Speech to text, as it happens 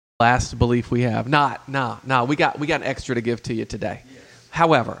Last belief we have. No. We got an extra to give to you today. Yes.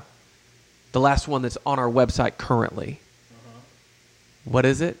 However, the last one that's on our website currently. What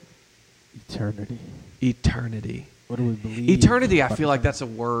is it? Eternity. What do we believe? Eternity, I feel like that's a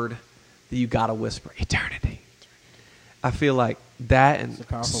word that you got to whisper. Eternity. I feel like that and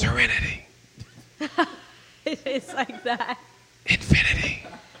serenity. It's like that. Infinity.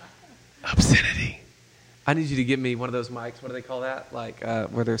 Obscenity. I need you to give me one of those mics. What do they call that? Like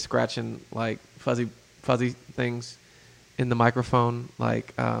where they're scratching like fuzzy things in the microphone.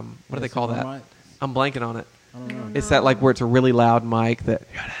 Like what do they call that? Mic? I'm blanking on it. I don't know. It's that like where it's a really loud mic that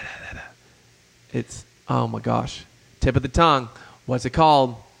it's, oh my gosh, tip of the tongue. What's it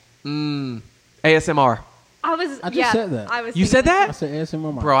called? ASMR. I just said that. You said that? I said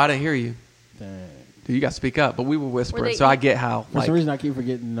ASMR. Bro, I didn't hear you. Dang. Dude, you got to speak up. But we were whispering, so I get how. For some reason, I keep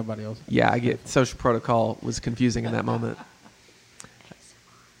forgetting nobody else. Yeah, I get social protocol was confusing in that moment.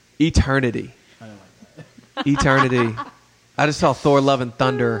 Eternity. I don't like that. Eternity. I just saw Thor: Love and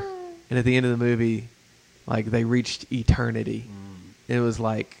Thunder, and at the end of the movie, like they reached eternity. It was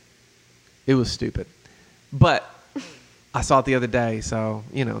like, it was stupid. But I saw it the other day, so,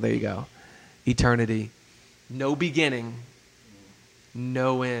 there you go. Eternity. No beginning,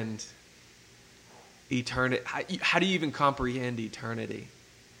 no end. Eternity. How do you even comprehend eternity?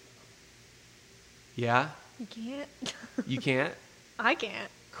 Yeah? You can't. You can't? I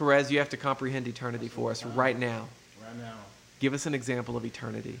can't. Perez, you have to comprehend eternity for us right now. Right now. Give us an example of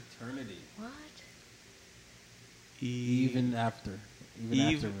eternity. Eternity. What? Even after.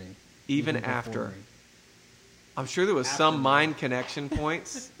 Even after me. Even before after. me. I'm sure there was some mind connection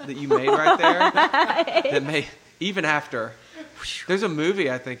points that you made right there that made even after. There's a movie,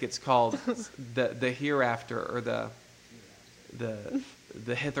 I think it's called the Hereafter or the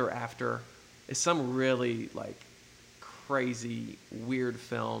Hither After. It's some really like crazy weird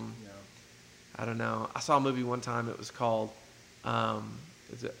film. Yeah. I don't know. I saw a movie one time. It was called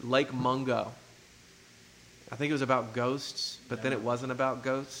is it Lake Mungo. I think it was about ghosts, but then it wasn't about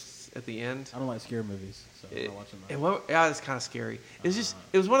ghosts at the end. I don't like scary movies, so I'm not watching that. Yeah, it's kind of scary. It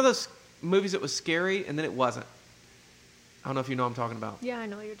was one of those movies that was scary, and then it wasn't. I don't know if you know what I'm talking about. Yeah, I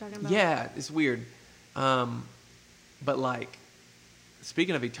know what you're talking about. Yeah, it's weird. But like,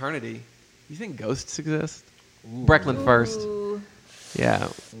 speaking of eternity, you think ghosts exist? Ooh. Brecklin first. Ooh. Yeah.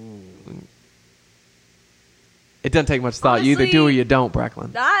 Ooh. It doesn't take much thought. Honestly, you either do or you don't,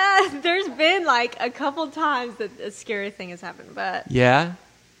 Brecklin. There's been like a couple times that a scary thing has happened, but Yeah?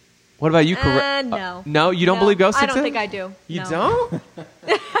 What about you, no. No? You don't believe ghosts I exist? don't think I do. You No. don't?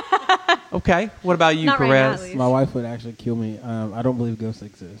 Okay. What about you, Not right Perez? now, at least. My wife would actually kill me. I don't believe ghosts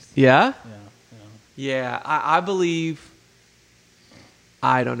exist. Yeah? Yeah. Yeah, I believe.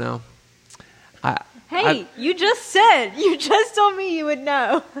 I don't know. Hey, you just told me you would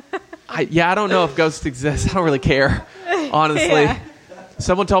know. I don't know if ghosts exist. I don't really care, honestly. Yeah.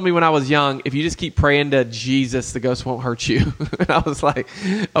 Someone told me when I was young, if you just keep praying to Jesus, the ghost won't hurt you. And I was like,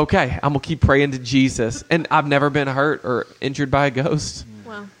 okay, I'm going to keep praying to Jesus. And I've never been hurt or injured by a ghost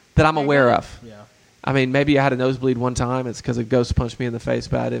Well, that I'm aware of. Yeah. I mean, maybe I had a nosebleed one time. It's because a ghost punched me in the face,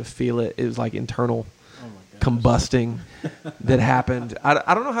 but I didn't feel it. It was like internal Oh my gosh. combusting that happened.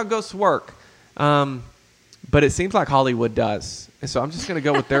 I don't know how ghosts work, but it seems like Hollywood does. And so I'm just going to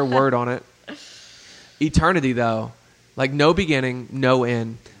go with their word on it. Eternity, though, like no beginning, no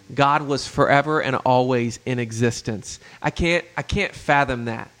end. God was forever and always in existence. I can't fathom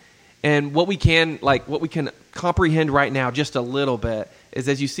that. And what we can comprehend right now just a little bit is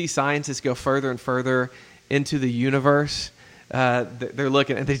as you see scientists go further and further into the universe, they're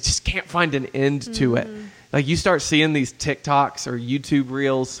looking and they just can't find an end to it. Like you start seeing these TikToks or YouTube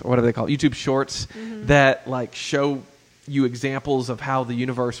reels or whatever they call it, YouTube shorts that like show you examples of how the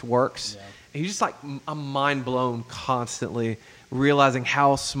universe works. Yeah. And you're just like, I'm mind blown constantly realizing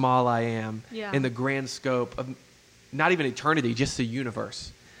how small I am in the grand scope of not even eternity, just the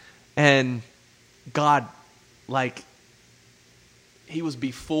universe. And God, like, he was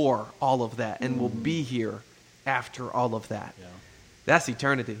before all of that and will be here after all of that. Yeah. That's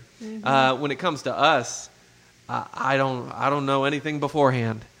eternity. When it comes to us, I don't know anything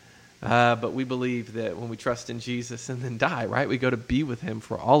beforehand. But we believe that when we trust in Jesus and then die, right, we go to be with him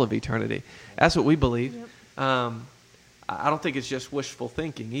for all of eternity. That's what we believe. Yep. I don't think it's just wishful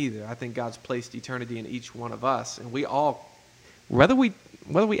thinking either. I think God's placed eternity in each one of us. And we all, whether we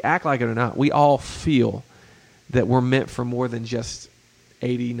act like it or not, we all feel that we're meant for more than just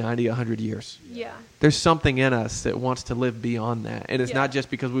 80, 90, 100 years. Yeah. There's something in us that wants to live beyond that. And it's not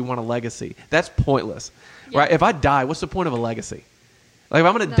just because we want a legacy. That's pointless, right? If I die, what's the point of a legacy? Like, if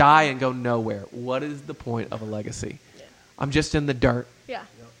I'm going to die and go nowhere, what is the point of a legacy? Yeah. I'm just in the dirt. Yeah.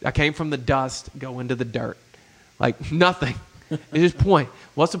 I came from the dust, go into the dirt. Like, nothing. It's just point.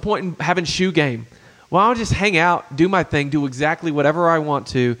 What's the point in having shoe game? Well, I'll just hang out, do my thing, do exactly whatever I want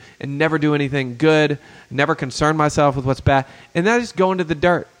to, and never do anything good, never concern myself with what's bad, and then I just go into the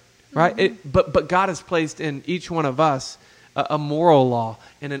dirt, right? Mm-hmm. But God has placed in each one of us a moral law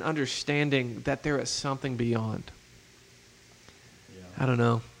and an understanding that there is something beyond. Yeah. I don't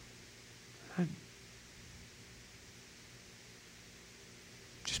know.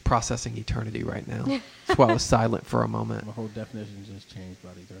 Just processing eternity right now. That's why I was silent for a moment. My whole definition just changed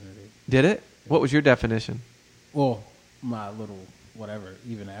about eternity. Did it? What was your definition? Well, my little whatever,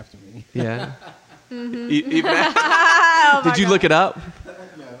 even after me. Yeah. Mm-hmm. Did you look it up?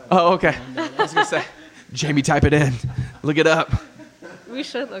 Oh, okay. I was going to say, Jamie, type it in. Look it up. We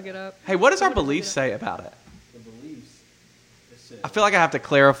should look it up. Hey, what does our beliefs say about it? The beliefs. I feel like I have to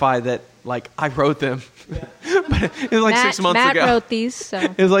clarify that, like, I wrote them. But it was like 6 months Matt ago. wrote these, so.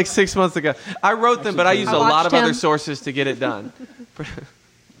 It was like 6 months ago. I wrote them, but I used a lot of watched other him. sources to get it done.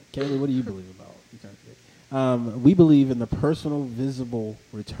 Kaylee, what do you believe about eternity? We believe in the personal, visible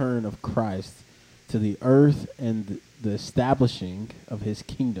return of Christ to the earth and the establishing of his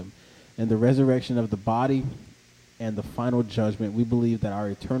kingdom and the resurrection of the body and the final judgment. We believe that our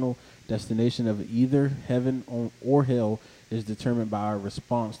eternal destination of either heaven or hell is determined by our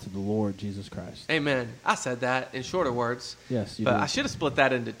response to the Lord Jesus Christ. Amen. I said that in shorter words. Yes, you But did. I should have split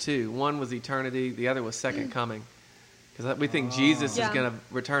that into two. One was eternity. The other was second coming. Because we think Jesus is Yeah. going to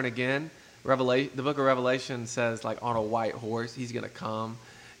return again. The book of Revelation says, like, on a white horse, he's going to come.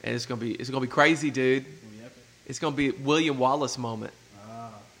 And it's going to be crazy, dude. It's going to be William Wallace moment.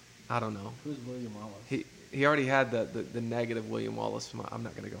 I don't know. Who's William Wallace? He already had the negative William Wallace. I'm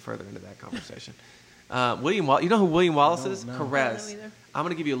not going to go further into that conversation. William Wallace. You know who William Wallace is? No. Perez. I don't know either. I'm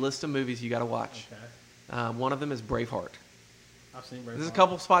going to give you a list of movies you got to watch. Okay. One of them is Braveheart. I've seen There's a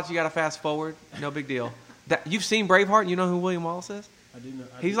couple spots you got to fast forward. No big deal. You've seen Braveheart and you know who William Wallace is? I do know.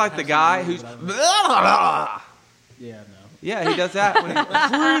 He's like the guy who's... Yeah, no. Yeah, he does that. When I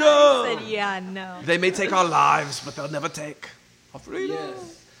freedom! said, yeah, no. They may take our lives, but they'll never take our freedom.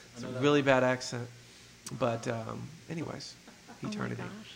 Yes. It's a really bad accent. But anyways, eternity. Oh my gosh.